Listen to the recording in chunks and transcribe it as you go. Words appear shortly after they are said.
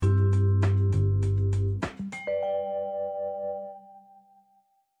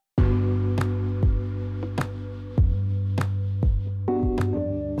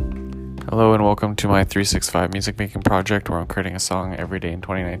Hello and welcome to my 365 music making project where I'm creating a song every day in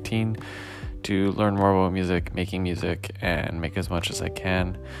 2019 to learn more about music, making music, and make as much as I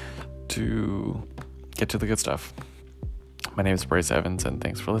can to get to the good stuff. My name is Bryce Evans and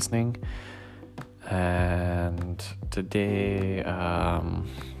thanks for listening. And today, kind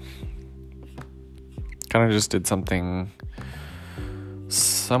of just did something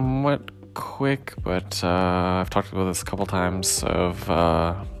somewhat quick, but I've talked about this a couple times of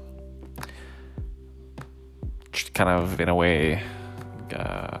kind of in a way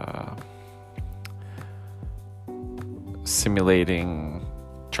simulating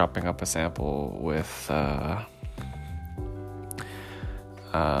chopping up a sample with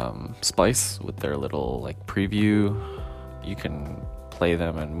Splice with their little like preview. You can play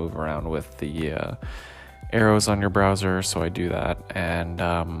them and move around with the arrows on your browser, so I do that, and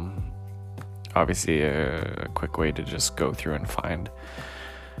obviously a quick way to just go through and find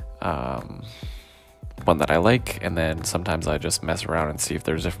one that I like, and then sometimes I just mess around and see if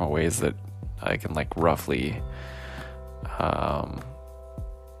there's different ways that I can like roughly chop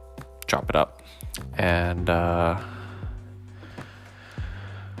it up. And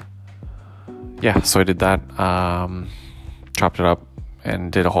so I did that, chopped it up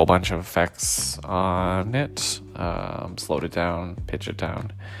and did a whole bunch of effects on it, slowed it down, pitched it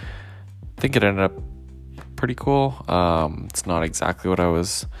down. I think it ended up pretty cool. It's not exactly what I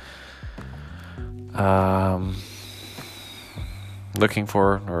was looking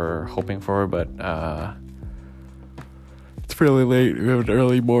for or hoping for, but it's fairly late. We have an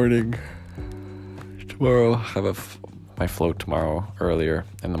early morning tomorrow. I have my float tomorrow earlier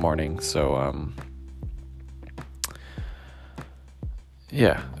in the morning, so I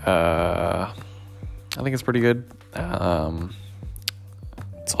think it's pretty good.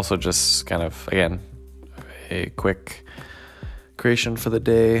 It's also just kind of, again, a quick creation for the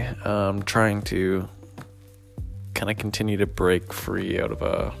day. Trying to kind of continue to break free out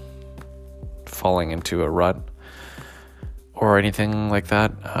of falling into a rut or anything like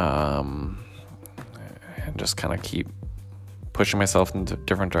that, and just kind of keep pushing myself into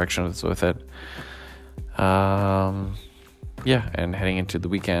different directions with it. And heading into the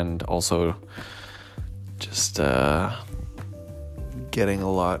weekend, also just getting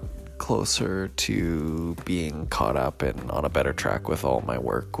a lot closer to being caught up and on a better track with all my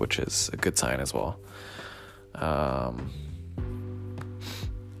work, which is a good sign as well.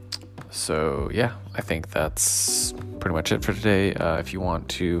 I think that's pretty much it for today. If you want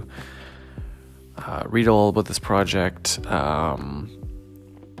to read all about this project,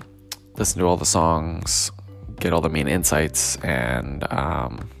 listen to all the songs, get all the main insights, and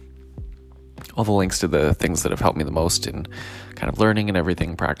all the links to the things that have helped me the most in kind of learning and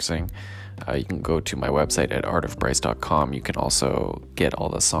everything, practicing, you can go to my website at artofbryce.com. You can also get all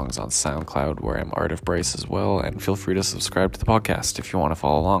the songs on SoundCloud, where I'm Art of Bryce as well, and feel free to subscribe to the podcast if you want to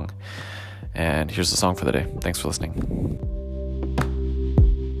follow along. And here's the song for the day. Thanks for listening.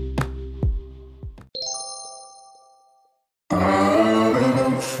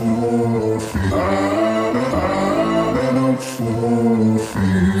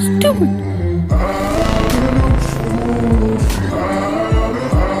 Stupid.